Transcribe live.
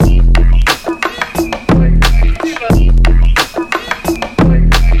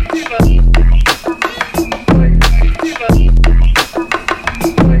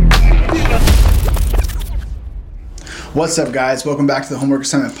What's up, guys? Welcome back to the Homework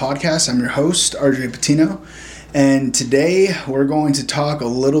Assignment Podcast. I'm your host, RJ Patino, and today we're going to talk a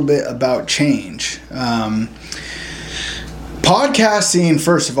little bit about change. Podcasting,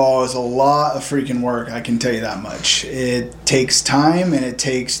 first of all, is a lot of freaking work, I can tell you that much. It takes time, and it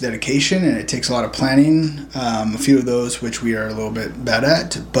takes dedication, and it takes a lot of planning, a few of those which we are a little bit bad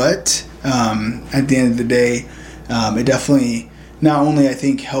at, but at the end of the day, it definitely not only, I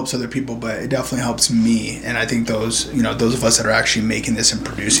think, helps other people, but it definitely helps me. And I think those of us that are actually making this and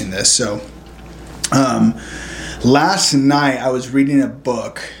producing this. So, last night I was reading a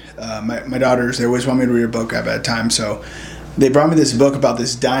book. My daughters, they always want me to read a book at bedtime. So they brought me this book about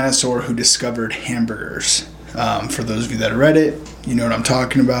this dinosaur who discovered hamburgers. For those of you that have read it, you know what I'm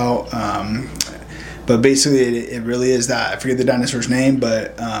talking about. But basically it really is that. I forget the dinosaur's name,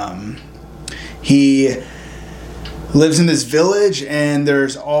 but he lives in this village, and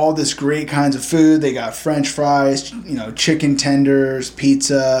there's all this great kinds of food. They got French fries, chicken tenders,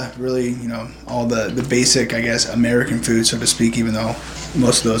 pizza, really, all the basic, I guess, American food, so to speak, even though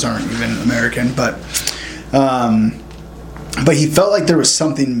most of those aren't even American. But he felt like there was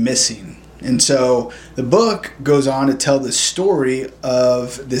something missing. And so the book goes on to tell the story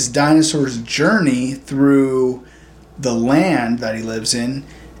of this dinosaur's journey through the land that he lives in,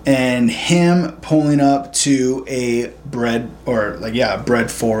 and him pulling up to a bread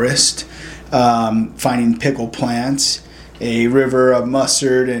forest, finding pickle plants, a river of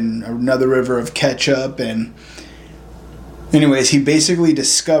mustard, and another river of ketchup. And anyways, he basically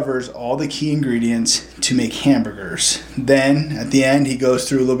discovers all the key ingredients to make hamburgers. Then at the end, he goes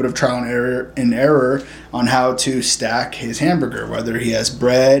through a little bit of trial and error on how to stack his hamburger, whether he has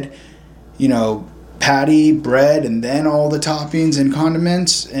bread, patty, bread, and then all the toppings and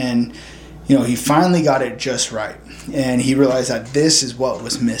condiments. And he finally got it just right, and he realized that this is what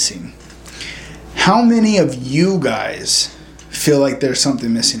was missing. How many of you guys feel like there's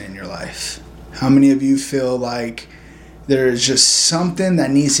something missing in your life? How many of you feel like there's just something that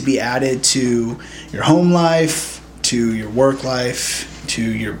needs to be added to your home life, to your work life, to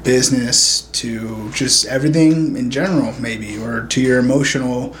your business, to just everything in general, maybe, or to your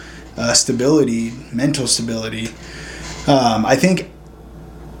emotional stability, mental stability? I think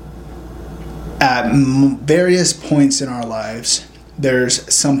at various points in our lives,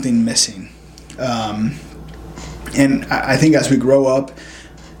 there's something missing. And I think as we grow up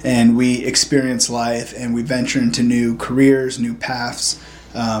and we experience life and we venture into new careers, new paths,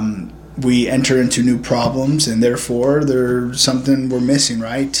 we enter into new problems, and therefore there's something we're missing,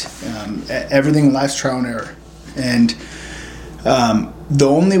 right? Everything in life's trial and error. And the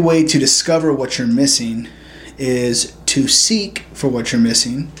only way to discover what you're missing is to seek for what you're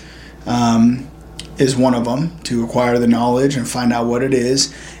missing, is one of them, to acquire the knowledge and find out what it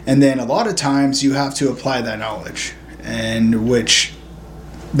is. And then a lot of times you have to apply that knowledge, and which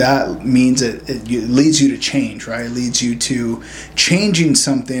that means it leads you to change, right? It leads you to changing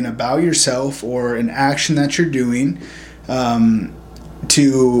something about yourself or an action that you're doing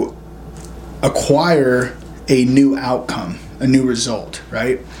to acquire a new outcome, a new result,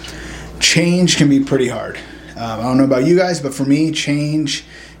 right? Change can be pretty hard. I don't know about you guys, but for me, change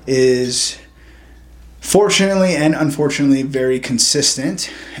is fortunately and unfortunately very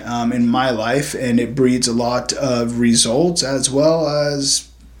consistent in my life, and it breeds a lot of results, as well as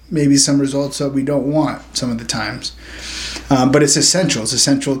maybe some results that we don't want some of the times. But it's essential. It's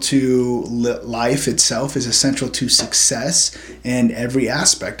essential to life itself. It's essential to success and every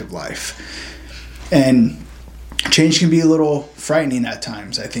aspect of life. And change can be a little frightening at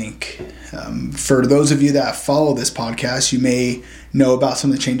times, I think. For those of you that follow this podcast, you may know about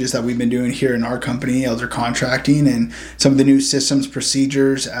some of the changes that we've been doing here in our company, Elder Contracting, and some of the new systems,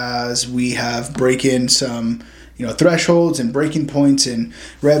 procedures, as we have breaking some thresholds and breaking points in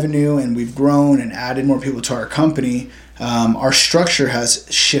revenue, and we've grown and added more people to our company. Our structure has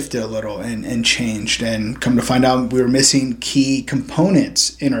shifted a little and changed, and come to find out we were missing key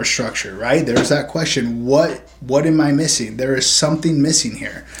components in our structure, right? There's that question, what am I missing? There is something missing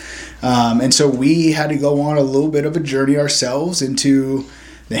here. And so we had to go on a little bit of a journey ourselves into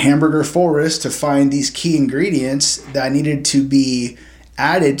the hamburger forest to find these key ingredients that needed to be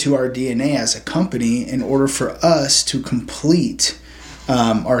added to our DNA as a company in order for us to complete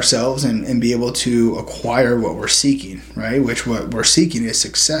ourselves and be able to acquire what we're seeking, right? Which what we're seeking is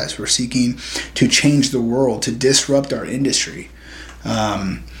success. We're seeking to change the world, to disrupt our industry.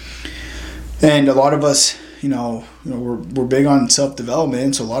 And a lot of us, we're big on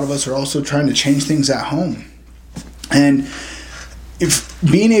self-development, so a lot of us are also trying to change things at home. And if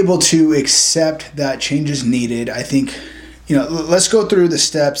being able to accept that change is needed, I think, let's go through the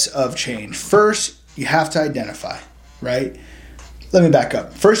steps of change. First, you have to identify. right? Let me back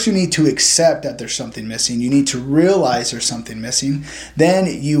up. First, you need to accept that there's something missing. You need to realize there's something missing.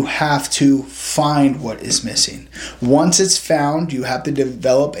 Then you have to find what is missing. Once it's found, you have to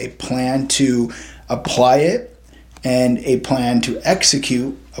develop a plan to apply it and a plan to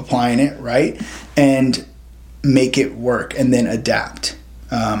execute applying it, right? And make it work and then adapt.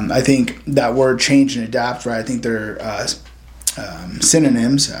 I think that word change and adapt, right? I think they're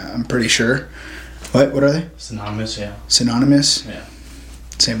synonyms, I'm pretty sure. What are they? Synonymous, yeah. Synonymous? Yeah.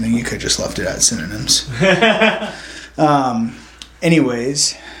 Same thing. You could just left it at synonyms.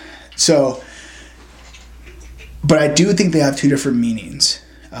 Anyways, so, but I do think they have two different meanings.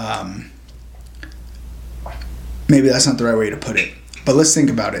 Maybe that's not the right way to put it, but let's think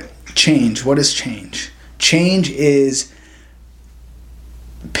about it. Change. What is change? Change is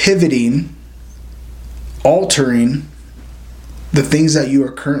pivoting, altering the things that you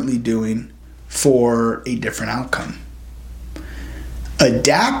are currently doing for a different outcome.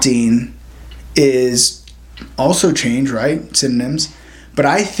 Adapting is also change, right? Synonyms. But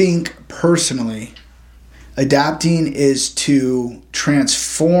I think personally, adapting is to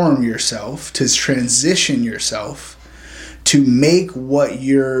transform yourself, to transition yourself, to make what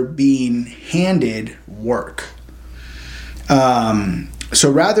you're being handed work.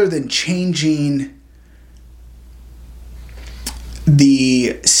 So rather than changing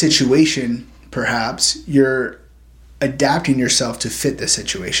the situation, perhaps, you're adapting yourself to fit the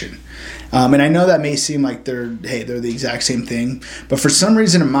situation. And I know that may seem like they're the exact same thing, but for some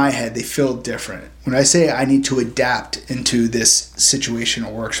reason in my head, they feel different. When I say I need to adapt into this situation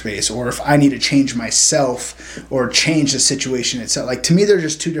or workspace, or if I need to change myself or change the situation itself, like to me, they're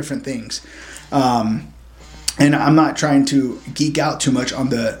just two different things. And I'm not trying to geek out too much on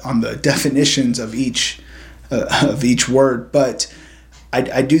the definitions of each word, but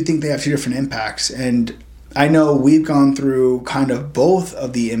I do think they have two different impacts. And I know we've gone through kind of both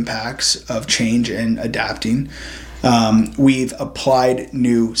of the impacts of change and adapting. We've applied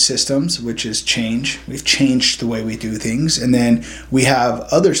new systems, which is change. We've changed the way we do things. And then we have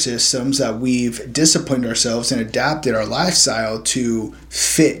other systems that we've disciplined ourselves and adapted our lifestyle to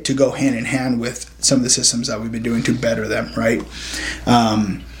fit, to go hand in hand with some of the systems that we've been doing to better them, right?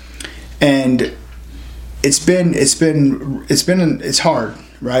 And it's hard,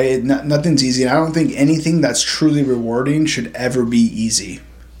 right? Nothing's easy. And I don't think anything that's truly rewarding should ever be easy.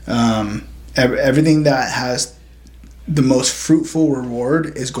 Everything that has the most fruitful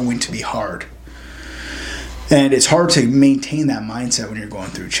reward is going to be hard. And it's hard to maintain that mindset when you're going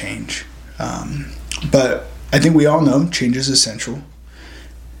through change. But I think we all know change is essential.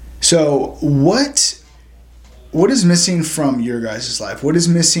 So what is missing from your guys' life? What is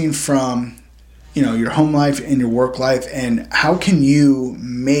missing from your home life and your work life, and how can you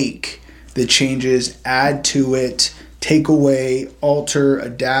make the changes, add to it, take away, alter,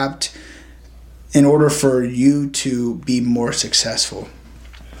 adapt in order for you to be more successful?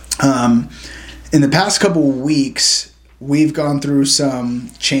 In the past couple of weeks, we've gone through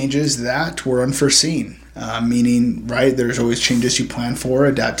some changes that were unforeseen, meaning, right, there's always changes you plan for,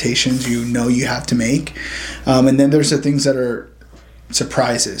 adaptations you have to make, and then there's the things that are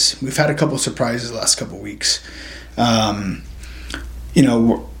surprises. We've had a couple of surprises the last couple of weeks.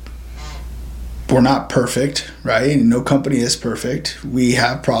 We're not perfect, right? No company is perfect. We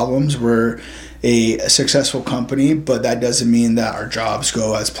have problems. We're a successful company, but that doesn't mean that our jobs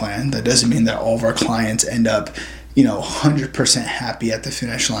go as planned. That doesn't mean that all of our clients end up 100% happy at the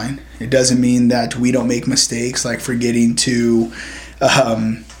finish line. It doesn't mean that we don't make mistakes like forgetting to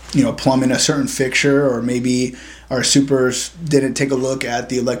plumb in a certain fixture, or maybe our supers didn't take a look at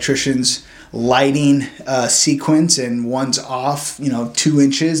the electrician's lighting sequence and one's off 2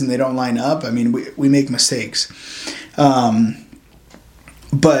 inches and they don't line up. I mean, we make mistakes,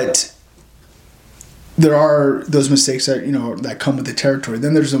 but there are those mistakes that that come with the territory.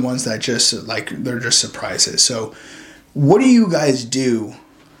 Then there's the ones that they're just surprises. So what do you guys do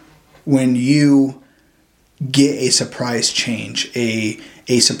when you get a surprise change, a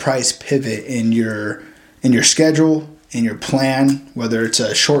surprise pivot in your schedule, in your plan, whether it's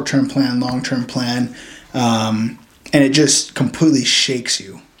a short-term plan, long-term plan, and it just completely shakes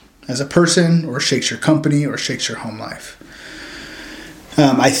you as a person, or shakes your company, or shakes your home life?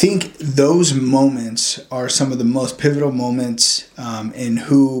 I think those moments are some of the most pivotal moments in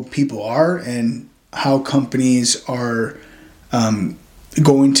who people are and how companies are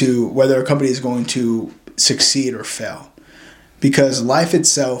whether a company is going to succeed or fail. Because life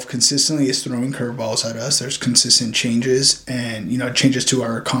itself consistently is throwing curveballs at us. There's consistent changes, and changes to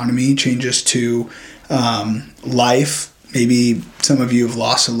our economy, changes to life. Maybe some of you have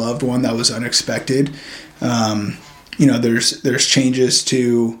lost a loved one that was unexpected. there's changes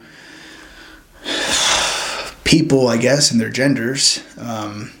to people, I guess, and their genders,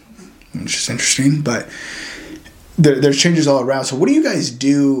 which is interesting. But there's changes all around. So what do you guys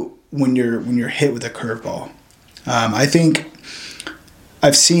do when you're hit with a curveball? I think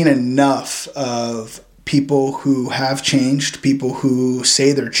I've seen enough of people who have changed, people who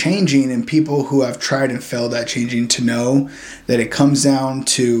say they're changing, and people who have tried and failed at changing to know that it comes down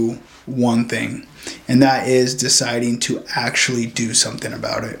to one thing, and that is deciding to actually do something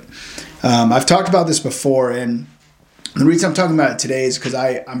about it. I've talked about this before, and the reason I'm talking about it today is because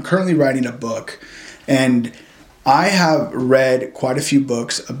I'm currently writing a book, and I have read quite a few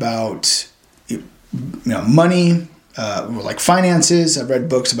books about money, like finances. I've read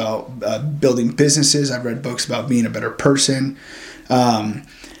books about building businesses. I've read books about being a better person.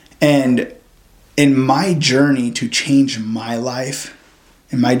 And in my journey to change my life,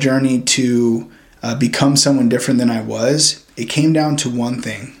 in my journey to become someone different than I was, it came down to one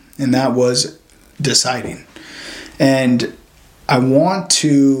thing, and that was deciding. And I want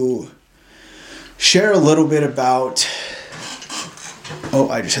to share a little bit about... Oh,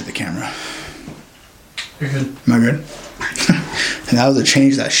 I just hit the camera. You're good. Am I good? And that was a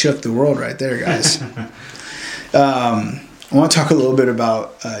change that shook the world right there, guys. I want to talk a little bit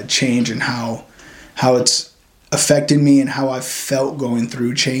about change and how it's affected me and how I've felt going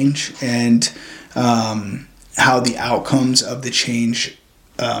through change, and how the outcomes of the change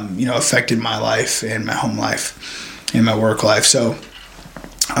affected my life and my home life and my work life. So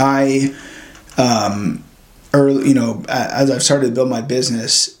I as I've started to build my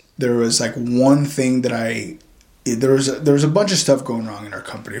business, there was like one thing that there was a bunch of stuff going wrong in our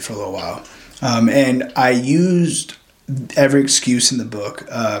company for a little while. And I used every excuse in the book.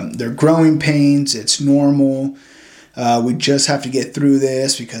 They're growing pains. It's normal. We just have to get through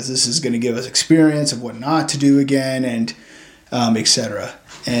this because this is going to give us experience of what not to do again, and etc.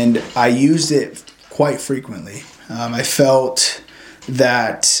 And I used it quite frequently. I felt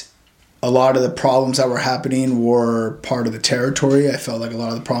that a lot of the problems that were happening were part of the territory. I felt like a lot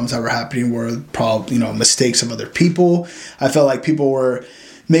of the problems that were happening were mistakes of other people. I felt like people were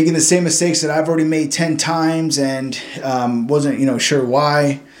making the same mistakes that I've already made 10 times and wasn't sure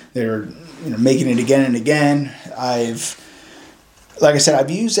why. They were making it again and again. Like I said,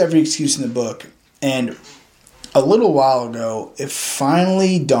 I've used every excuse in the book, and a little while ago, it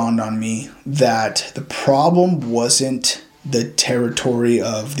finally dawned on me that the problem wasn't the territory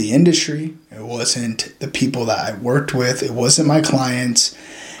of the industry. It wasn't the people that I worked with. It wasn't my clients,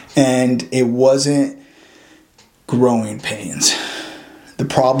 and it wasn't growing pains. The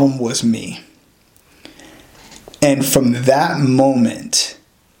problem was me. And from that moment,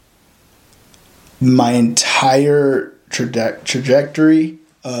 my entire trajectory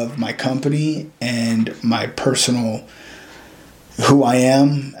of my company and my personal who I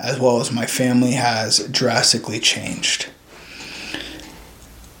am, as well as my family, has drastically changed.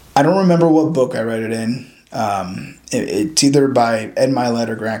 I don't remember what book I read it in. It's either by Ed Milet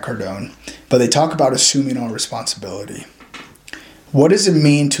or Grant Cardone, but they talk about assuming all responsibility. What does it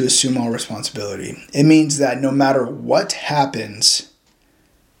mean to assume all responsibility? It means that no matter what happens,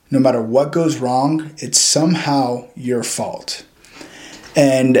 no matter what goes wrong, it's somehow your fault.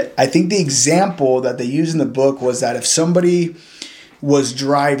 And I think the example that they use in the book was that if somebody was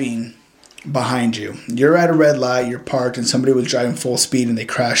driving behind you, you're at a red light, you're parked, and somebody was driving full speed and they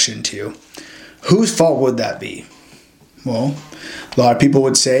crashed into you, whose fault would that be? Well, a lot of people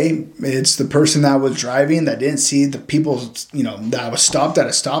would say it's the person that was driving that didn't see the people, that was stopped at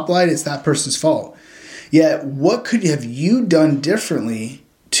a stoplight. It's that person's fault. Yet, what could have you done differently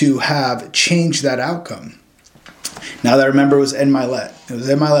to have changed that outcome? Now that I remember, it was Ed Milet. It was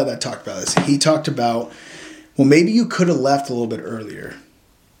Ed Milet that talked about this. He talked about, well, maybe you could have left a little bit earlier.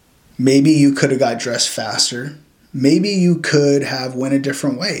 Maybe you could have got dressed faster. Maybe you could have went a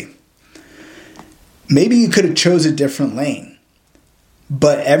different way. Maybe you could have chose a different lane.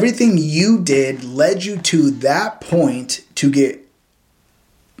 But everything you did led you to that point to get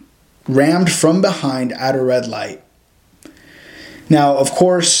rammed from behind at a red light. Now, of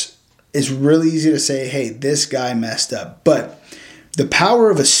course, it's really easy to say, hey, this guy messed up. But the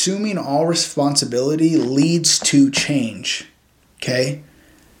power of assuming all responsibility leads to change, okay?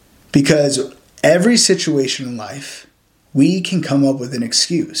 Because every situation in life, we can come up with an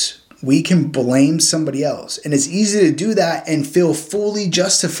excuse. We can blame somebody else. And it's easy to do that and feel fully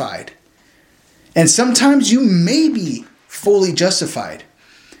justified. And sometimes you may be fully justified.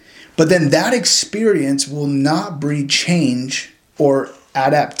 But then that experience will not breed change or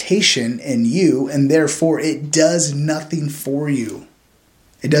adaptation in you, and therefore it does nothing for you.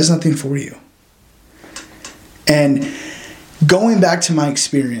 It does nothing for you. And going back to my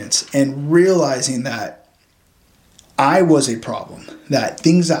experience and realizing that I was a problem, that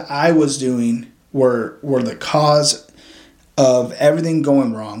things that I was doing were the cause of everything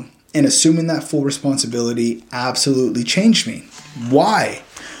going wrong, and assuming that full responsibility absolutely changed me. Why?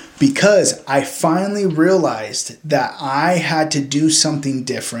 Because I finally realized that I had to do something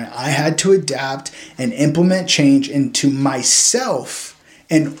different. I had to adapt and implement change into myself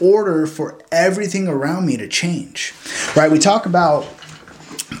in order for everything around me to change. Right? We talk about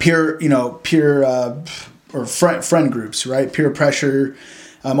peer or friend groups, right? Peer pressure,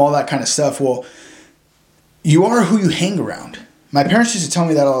 all that kind of stuff. Well, you are who you hang around. My parents used to tell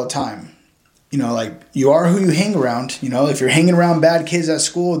me that all the time. You are who you hang around. If you're hanging around bad kids at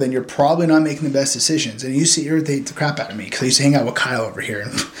school, then you're probably not making the best decisions. And it used to irritate the crap out of me because I used to hang out with Kyle over here.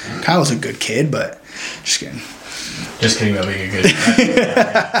 And Kyle's a good kid, but just kidding. Just kidding about being a good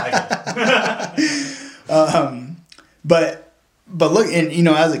But look, and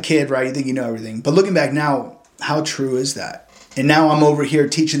as a kid, right, you think you know everything. But looking back now, how true is that? And now I'm over here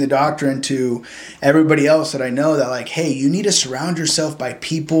teaching the doctrine to everybody else that I know that like, hey, you need to surround yourself by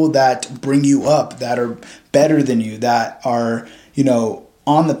people that bring you up, that are better than you, that are,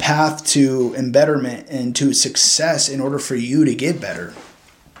 on the path to embetterment and to success in order for you to get better.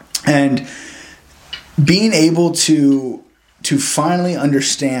 And being able to finally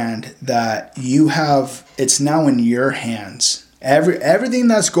understand that it's now in your hands. Everything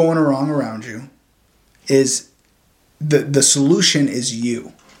that's going wrong around you is the solution is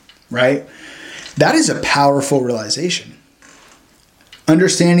you, right? That is a powerful realization.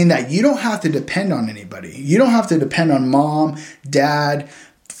 Understanding that you don't have to depend on anybody. You don't have to depend on mom, dad,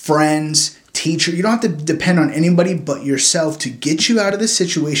 friends, teacher. You don't have to depend on anybody but yourself to get you out of the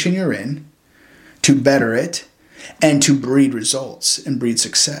situation you're in, to better it, and to breed results and breed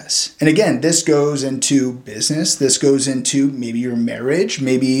success. And again, this goes into business. This goes into maybe your marriage,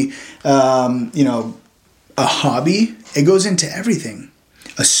 maybe, a hobby. It goes into everything.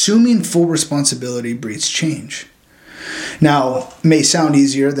 Assuming full responsibility breeds change. Now, it may sound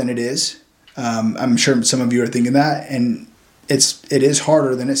easier than it is. I'm sure some of you are thinking that, and it is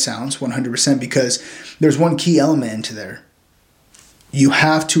harder than it sounds, 100%, because there's one key element into there. You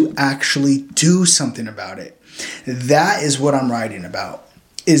have to actually do something about it. That is what I'm writing about,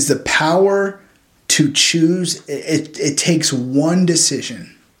 is the power to choose. It takes one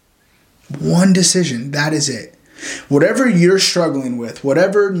decision. One decision. That is it. Whatever you're struggling with,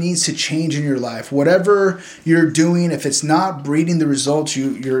 whatever needs to change in your life, whatever you're doing, if it's not breeding the results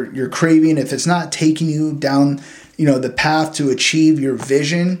you're craving, if it's not taking you down, the path to achieve your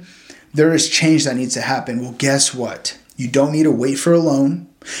vision, there is change that needs to happen. Well, guess what? You don't need to wait for a loan.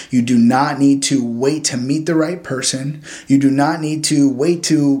 You do not need to wait to meet the right person. You do not need to wait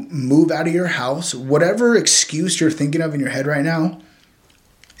to move out of your house. Whatever excuse you're thinking of in your head right now,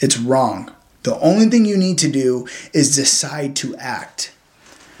 it's wrong. The only thing you need to do is decide to act,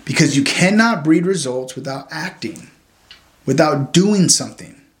 because you cannot breed results without acting, without doing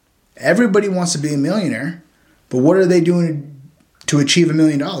something. Everybody wants to be a millionaire, but what are they doing to achieve $1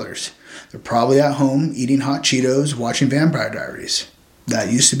 million? They're probably at home eating hot Cheetos, watching Vampire Diaries.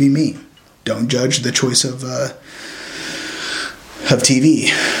 That used to be me. Don't judge the choice of TV.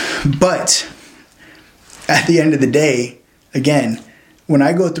 But at the end of the day, again, when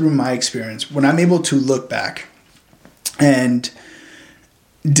I go through my experience, when I'm able to look back and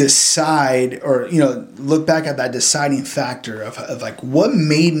decide, or look back at that deciding factor of like what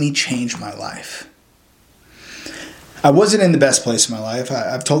made me change my life. I wasn't in the best place in my life.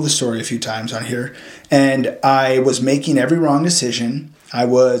 I've told the story a few times on here, and I was making every wrong decision. I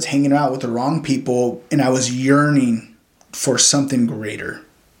was hanging out with the wrong people, and I was yearning for something greater.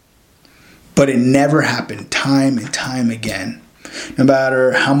 But it never happened, time and time again. No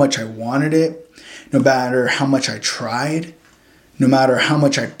matter how much I wanted it, no matter how much I tried, no matter how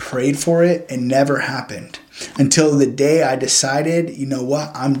much I prayed for it, it never happened. Until the day I decided, you know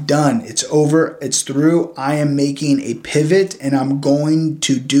what, I'm done. It's over. It's through. I am making a pivot, and I'm going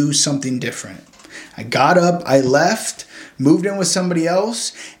to do something different. I got up, I left, moved in with somebody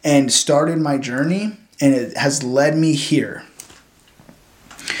else, and started my journey, and it has led me here.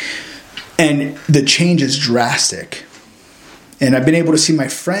 And the change is drastic. And I've been able to see my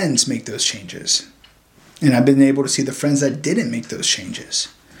friends make those changes. And I've been able to see the friends that didn't make those changes.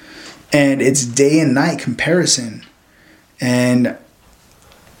 And it's day and night comparison. And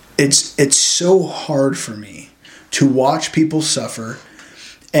it's so hard for me to watch people suffer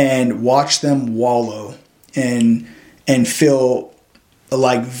and watch them wallow and feel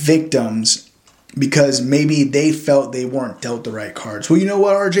like victims because maybe they felt they weren't dealt the right cards. Well, you know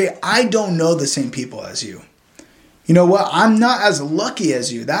what, RJ? I don't know the same people as you. You know what? I'm not as lucky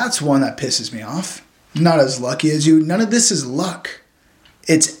as you. That's one that pisses me off. I'm not as lucky as you. None of this is luck.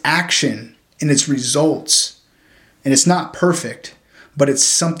 It's action and it's results. And it's not perfect, but it's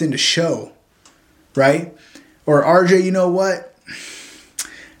something to show, right? Or RJ, you know what?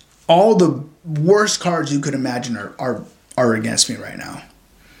 All the worst cards you could imagine are against me right now.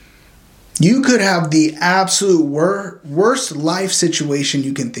 You could have the absolute worst life situation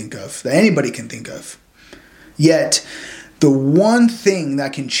you can think of, that anybody can think of. Yet, the one thing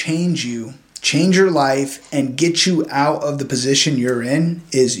that can change you, change your life, and get you out of the position you're in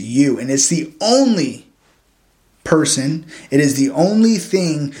is you. And it's the only person, it is the only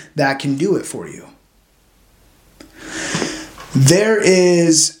thing that can do it for you. There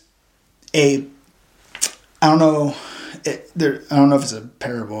is I don't know if it's a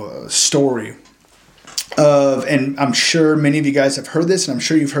parable, a story of, and I'm sure many of you guys have heard this, and I'm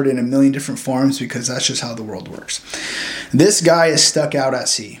sure you've heard it in a million different forms because that's just how the world works. This guy is stuck out at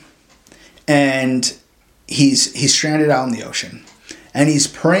sea, and he's stranded out in the ocean, and he's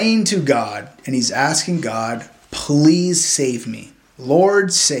praying to God, and he's asking God, please save me.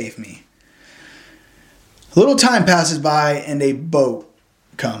 Lord, save me. A little time passes by, and a boat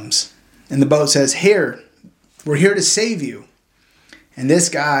comes, and the boat says, here, we're here to save you. And this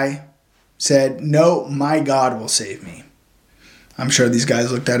guy said, no, my God will save me. I'm sure these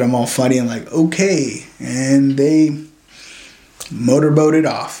guys looked at him all funny and like, okay. And they motorboated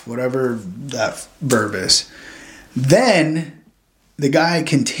off, whatever that verb is. Then the guy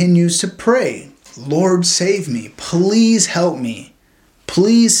continues to pray, Lord, save me. Please help me.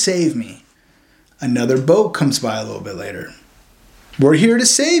 Please save me. Another boat comes by a little bit later. We're here to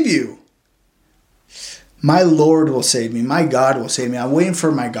save you. My Lord will save me. My God will save me. I'm waiting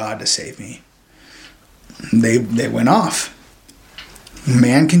for my God to save me. They went off.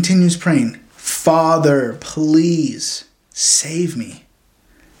 Man continues praying, Father, please save me.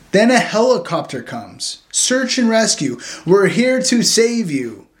 Then a helicopter comes. Search and rescue. We're here to save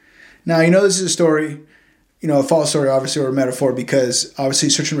you. Now, you know this is a story, a false story, obviously, or a metaphor, because obviously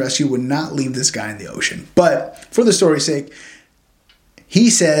search and rescue would not leave this guy in the ocean. But for the story's sake, he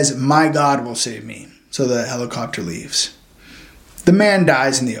says, my God will save me. So the helicopter leaves. The man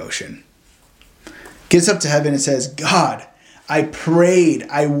dies in the ocean. Gets up to heaven and says, God, I prayed.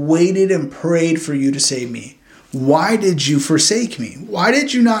 I waited and prayed for you to save me. Why did you forsake me? Why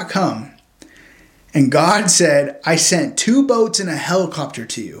did you not come? And God said, I sent 2 boats and a helicopter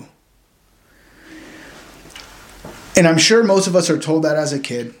to you. And I'm sure most of us are told that as a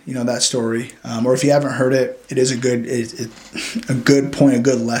kid, that story. Or if you haven't heard it, it is a good point, a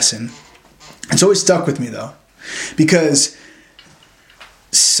good lesson. It's always stuck with me though, because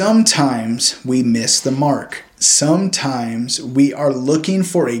sometimes we miss the mark. Sometimes we are looking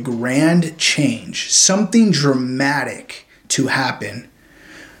for a grand change, something dramatic to happen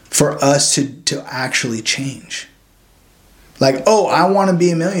for us to actually change. Like, oh, I want to be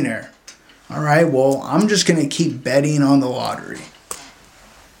a millionaire. All right, well, I'm just going to keep betting on the lottery.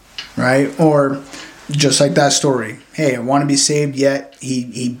 Right? Or just like that story. Hey, I want to be saved, yet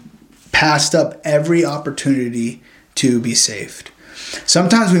he passed up every opportunity to be saved.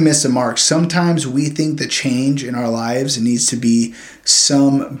 Sometimes we miss the mark. Sometimes we think the change in our lives needs to be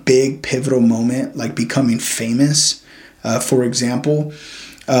some big pivotal moment, like becoming famous, for example.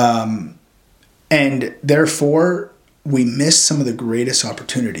 And therefore, we miss some of the greatest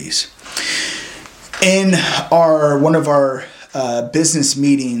opportunities. In one of our business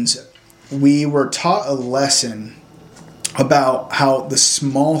meetings, we were taught a lesson about how the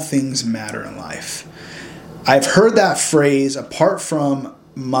small things matter in life. I've heard that phrase, apart from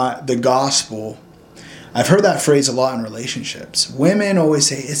the gospel, I've heard that phrase a lot in relationships. Women always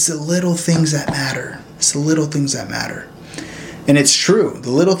say, it's the little things that matter. It's the little things that matter. And it's true.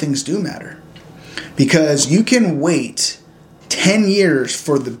 The little things do matter. Because you can wait 10 years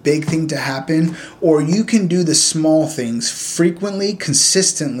for the big thing to happen, or you can do the small things frequently,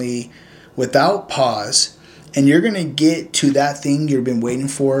 consistently, without pause, and you're going to get to that thing you've been waiting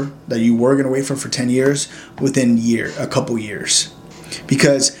for, that you were going to wait for 10 years, within a couple years.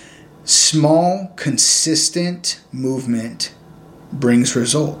 Because small, consistent movement brings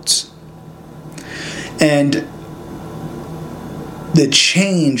results. And the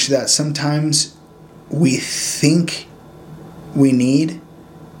change that sometimes we think we need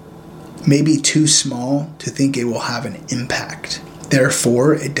may be too small to think it will have an impact.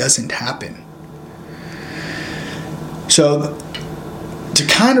 Therefore, it doesn't happen. So, to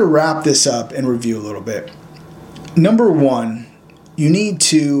kind of wrap this up and review a little bit, number one, you need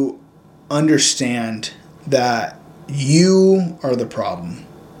to understand that you are the problem.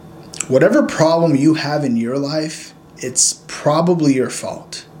 Whatever problem you have in your life, it's probably your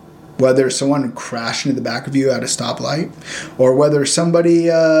fault. Whether someone crashed into the back of you at a stoplight, or whether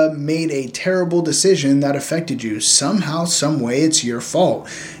somebody made a terrible decision that affected you. Somehow, some way, it's your fault.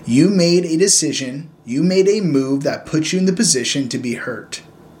 You made a decision, you made a move that put you in the position to be hurt.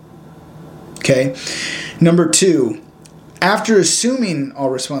 Okay? Number 2, after assuming all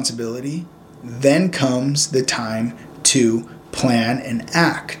responsibility, then comes the time to plan and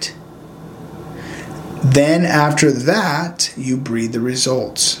act. Then after that, you breed the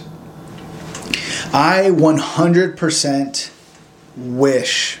results. I 100%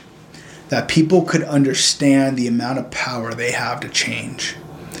 wish that people could understand the amount of power they have to change.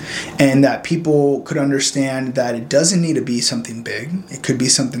 And that people could understand that it doesn't need to be something big. It could be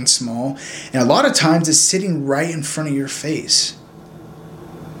something small. And a lot of times it's sitting right in front of your face.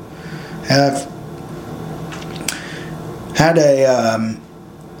 I've had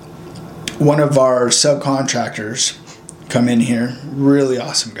one of our subcontractors come in here, really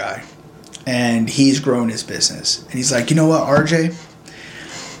awesome guy. And he's grown his business. And he's like, you know what, RJ?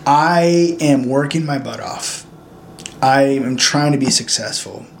 I am working my butt off. I am trying to be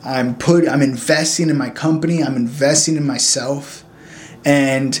successful. I'm investing in my company. I'm investing in myself.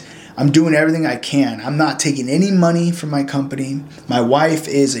 And I'm doing everything I can. I'm not taking any money from my company. My wife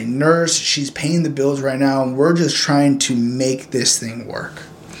is a nurse. She's paying the bills right now. And we're just trying to make this thing work.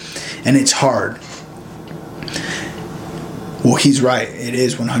 And it's hard. Well, he's right. It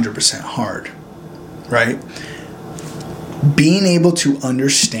is 100% hard, right? Being able to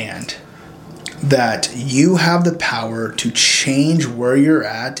understand that you have the power to change where you're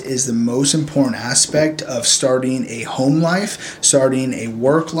at is the most important aspect of starting a home life, starting a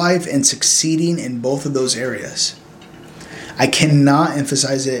work life, and succeeding in both of those areas. I cannot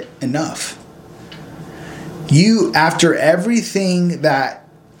emphasize it enough. You, after everything that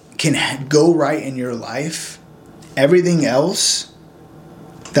can go right in your life, everything else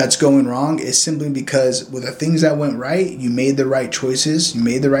that's going wrong is simply because with the things that went right, you made the right choices, you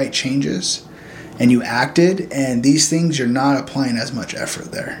made the right changes, and you acted, and these things you're not applying as much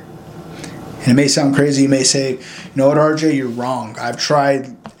effort there. And it may sound crazy, you may say, you know what, RJ, you're wrong. I've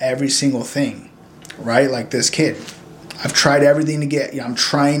tried every single thing, right? Like this kid. I've tried everything to get, I'm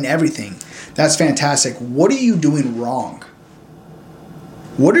trying everything. That's fantastic. What are you doing wrong?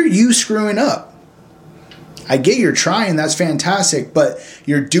 What are you screwing up? I get you're trying, that's fantastic, but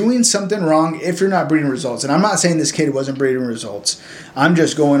you're doing something wrong if you're not breeding results. And I'm not saying this kid wasn't breeding results. I'm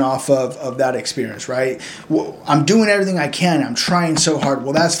just going off of that experience, right? Well, I'm doing everything I can. I'm trying so hard.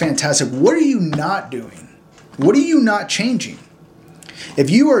 Well, that's fantastic. What are you not doing? What are you not changing? If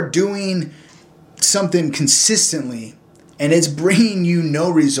you are doing something consistently and it's bringing you no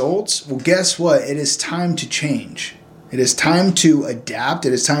results, well, guess what? It is time to change. It is time to adapt.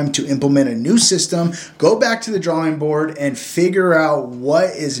 It is time to implement a new system, go back to the drawing board and figure out what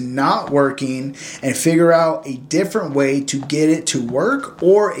is not working and figure out a different way to get it to work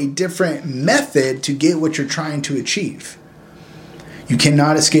or a different method to get what you're trying to achieve. You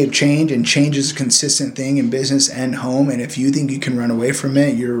cannot escape change, and change is a consistent thing in business and home. And if you think you can run away from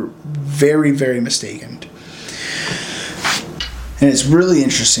it, you're very, very mistaken. And it's really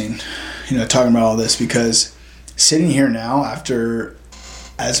interesting, talking about all this because sitting here now after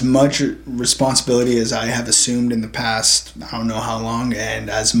as much responsibility as I have assumed in the past, I don't know how long, and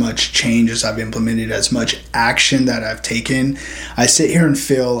as much change as I've implemented, as much action that I've taken, I sit here and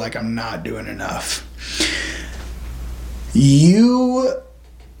feel like I'm not doing enough. You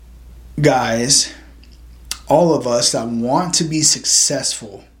guys, all of us that want to be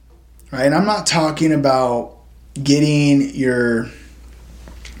successful, right? And I'm not talking about getting your...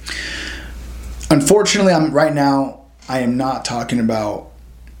 Unfortunately, I am not talking about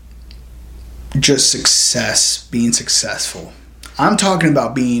just success, being successful. I'm talking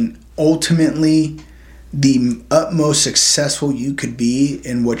about being ultimately the utmost successful you could be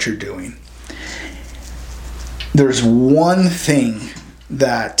in what you're doing. There's one thing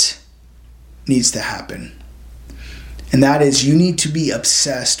that needs to happen, and that is you need to be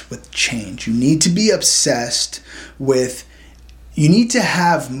obsessed with change. You need to be obsessed with... You need to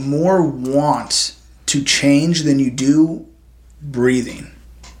have more want to change than you do breathing,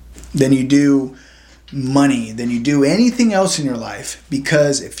 than you do money, than you do anything else in your life.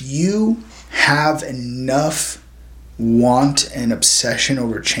 Because if you have enough want and obsession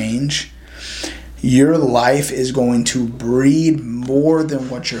over change, your life is going to breed more than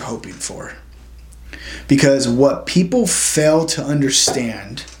what you're hoping for. Because what people fail to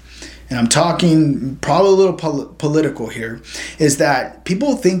understand, and I'm talking probably a little political here, is that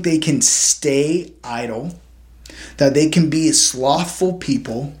people think they can stay idle, that they can be slothful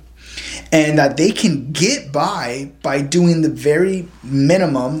people, and that they can get by doing the very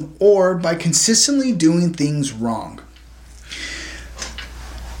minimum or by consistently doing things wrong.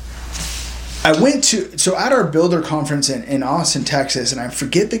 I went to at our builder conference in Austin, Texas, and I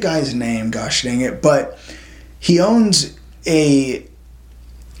forget the guy's name, gosh dang it, but he owns a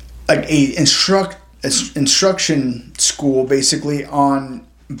instruction school basically on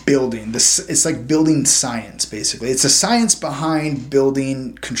building. It's like building science, basically. It's the science behind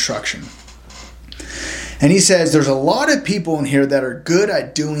building construction. And he says there's a lot of people in here that are good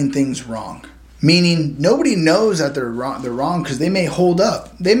at doing things wrong. Meaning nobody knows that they're wrong because they may hold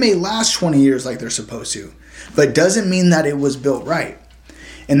up. They may last 20 years like they're supposed to. But it doesn't mean that it was built right.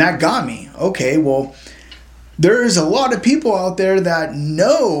 And that got me. Okay, well, there's a lot of people out there that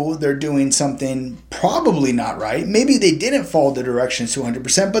know they're doing something probably not right. Maybe they didn't follow the directions to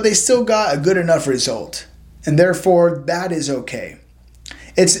 100%, but they still got a good enough result. And therefore, that is okay.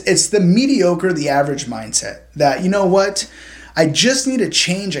 It's the mediocre, the average mindset that, you know what? I just need to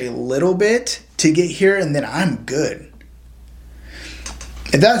change a little bit to get here and then I'm good.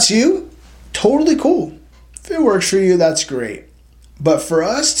 If that's you, totally cool. If it works for you, that's great. But for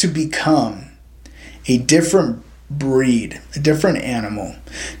us to become a different breed, a different animal,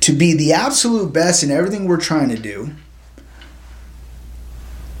 to be the absolute best in everything we're trying to do,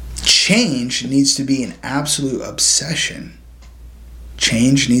 change needs to be an absolute obsession.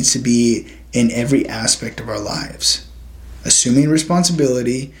 Change needs to be in every aspect of our lives. Assuming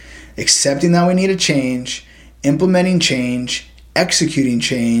responsibility, accepting that we need a change, implementing change, executing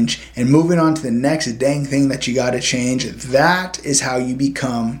change, and moving on to the next dang thing that you got to change. That is how you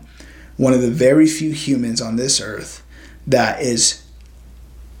become one of the very few humans on this earth that is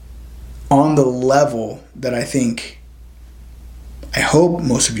on the level that I hope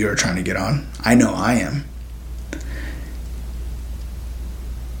most of you are trying to get on. I know I am.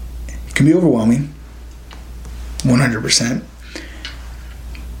 It can be overwhelming. 100%.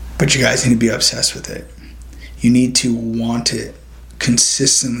 But you guys need to be obsessed with it. You need to want it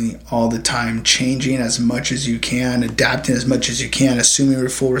consistently all the time, changing as much as you can, adapting as much as you can, assuming your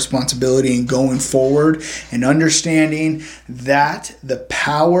full responsibility and going forward and understanding that the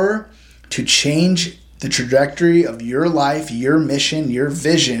power to change the trajectory of your life, your mission, your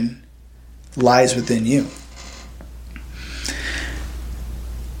vision lies within you.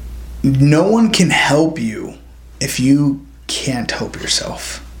 No one can help you if you can't help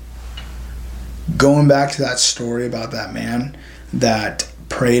yourself. Going back to that story about that man that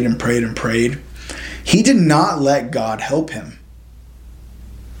prayed and prayed and prayed, he did not let God help him.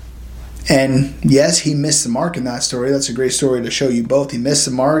 And yes, he missed the mark in that story. That's a great story to show you both. He missed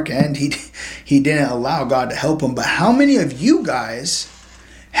the mark and he didn't allow God to help him. But how many of you guys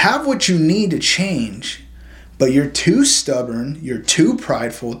have what you need to change, but you're too stubborn, you're too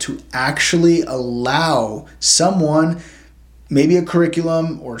prideful to actually allow someone, maybe a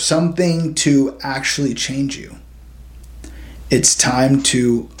curriculum or something, to actually change you? It's time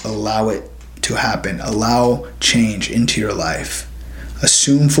to allow it to happen. Allow change into your life.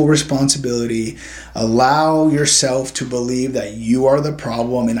 Assume full responsibility. Allow yourself to believe that you are the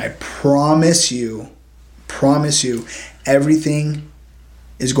problem. And I promise you, everything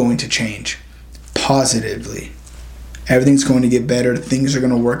is going to change positively. Everything's going to get better. Things are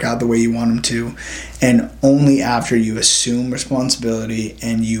going to work out the way you want them to. And only after you assume responsibility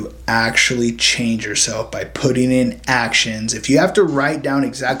and you actually change yourself by putting in actions. If you have to write down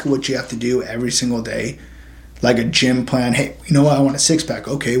exactly what you have to do every single day, like a gym plan. Hey, you know what? I want a six-pack.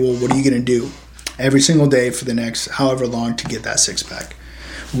 Okay, well, what are you going to do every single day for the next however long to get that six-pack?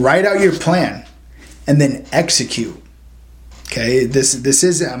 Write out your plan and then execute. Okay, this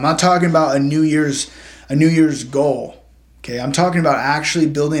is, I'm not talking about a New Year's goal. Okay, I'm talking about actually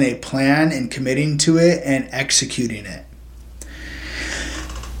building a plan and committing to it and executing it.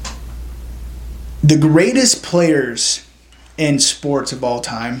 The greatest players in sports of all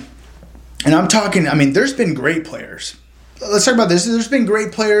time, and I'm talking, there's been great players. Let's talk about this. There's been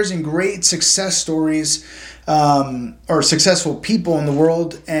great players and great success stories or successful people in the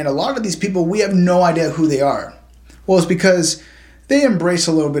world. And a lot of these people, we have no idea who they are. Well, it's because they embraced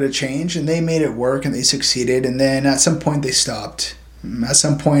a little bit of change and they made it work and they succeeded. And then at some point they stopped. At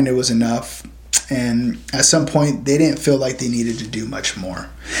some point it was enough. And at some point they didn't feel like they needed to do much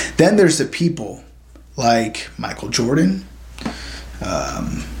more. Then there's the people like Michael Jordan,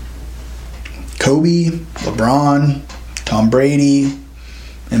 Kobe, LeBron, Tom Brady,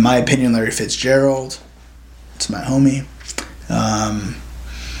 in my opinion, Larry Fitzgerald. It's my homie.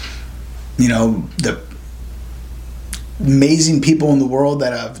 The amazing people in the world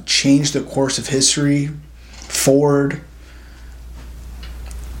that have changed the course of history. Ford,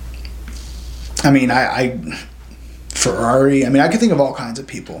 I mean, Ferrari. I mean, I could think of all kinds of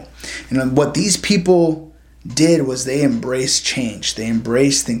people. And what these people did was they embraced change. They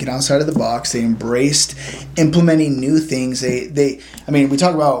embraced thinking outside of the box. They embraced implementing new things. I mean, we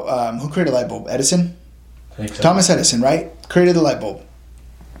talk about who created the light bulb? Edison? I think so. Thomas Edison, right? Created the light bulb.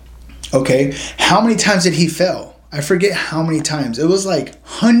 Okay. How many times did he fail? I forget how many times. It was like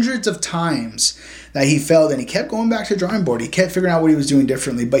hundreds of times that he failed, and he kept going back to the drawing board. He kept figuring out what he was doing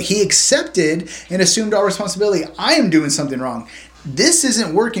differently, but he accepted and assumed all responsibility. I am doing something wrong. This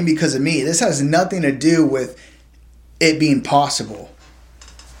isn't working because of me. This has nothing to do with it being possible.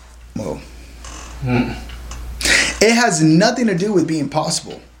 Whoa. It has nothing to do with being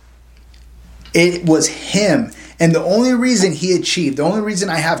possible. It was him. And the only reason he achieved, the only reason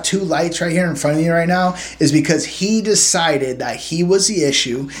I have 2 lights right here in front of me right now is because he decided that he was the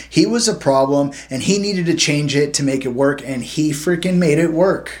issue, he was a problem, and he needed to change it to make it work, and he freaking made it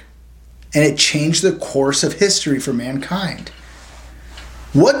work. And it changed the course of history for mankind.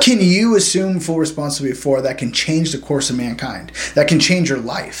 What can you assume full responsibility for that can change the course of mankind? That can change your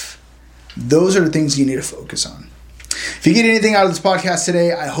life? Those are the things you need to focus on. If you get anything out of this podcast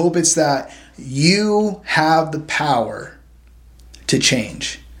today, I hope it's that you have the power to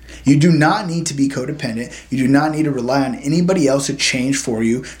change. You do not need to be codependent. You do not need to rely on anybody else to change for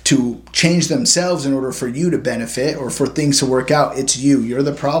you, to change themselves in order for you to benefit or for things to work out. It's you. You're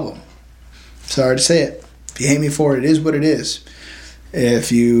the problem. Sorry to say it. If you hate me for it, it is what it is.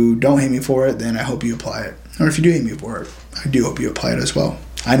 If you don't hate me for it, then I hope you apply it. Or if you do hate me for it, I do hope you apply it as well.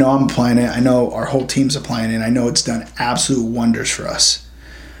 I know I'm applying it. I know our whole team's applying it. And I know it's done absolute wonders for us.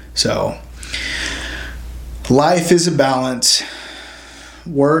 So, life is a balance.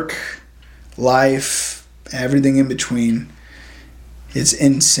 Work, life, everything in between. It's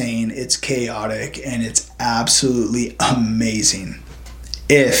insane. It's chaotic. And it's absolutely amazing.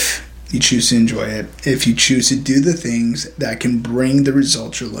 If you choose to enjoy it, if you choose to do the things that can bring the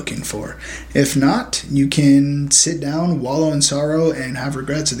results you're looking for. If not, you can sit down, wallow in sorrow, and have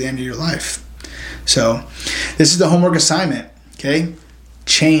regrets at the end of your life. So, this is the homework assignment, okay?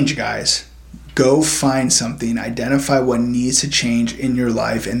 Change, guys. Go find something, identify what needs to change in your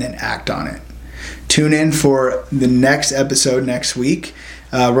life, and then act on it. Tune in for the next episode next week.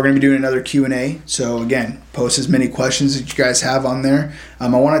 We're going to be doing another Q&A. So again, post as many questions that you guys have on there. I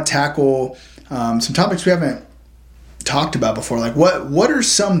want to tackle some topics we haven't talked about before. Like what are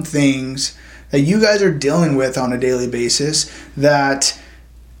some things that you guys are dealing with on a daily basis that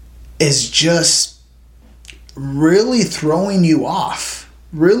is just really throwing you off,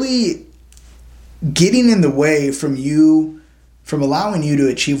 really getting in the way from you, from allowing you to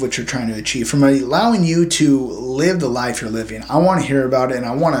achieve what you're trying to achieve, from allowing you to live the life you're living. I want to hear about it, and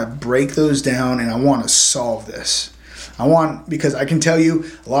I want to break those down, and I want to solve this. Because I can tell you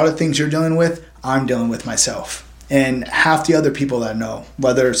a lot of things you're dealing with, I'm dealing with myself. And half the other people that know,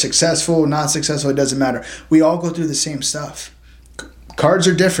 whether successful, not successful, it doesn't matter. We all go through the same stuff. Cards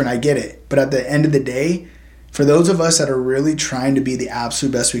are different, I get it. But at the end of the day, for those of us that are really trying to be the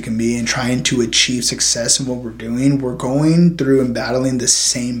absolute best we can be and trying to achieve success in what we're doing, we're going through and battling the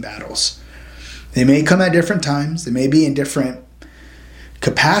same battles. They may come at different times. They may be in different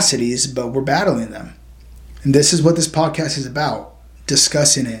capacities, but we're battling them. And this is what this podcast is about.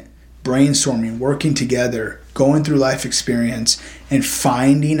 Discussing it, brainstorming, working together, going through life experience, and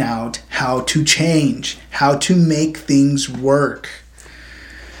finding out how to change, how to make things work.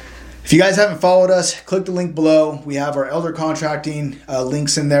 If you guys haven't followed us, click the link below. We have our Elder Contracting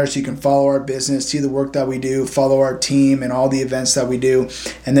links in there so you can follow our business, see the work that we do, follow our team and all the events that we do,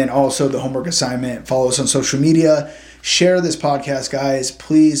 and then also the homework assignment. Follow us on social media. Share this podcast, guys.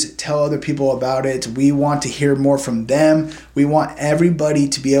 Please tell other people about it. We want to hear more from them. We want everybody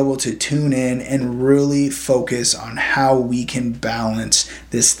to be able to tune in and really focus on how we can balance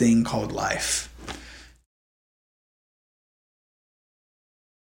this thing called life.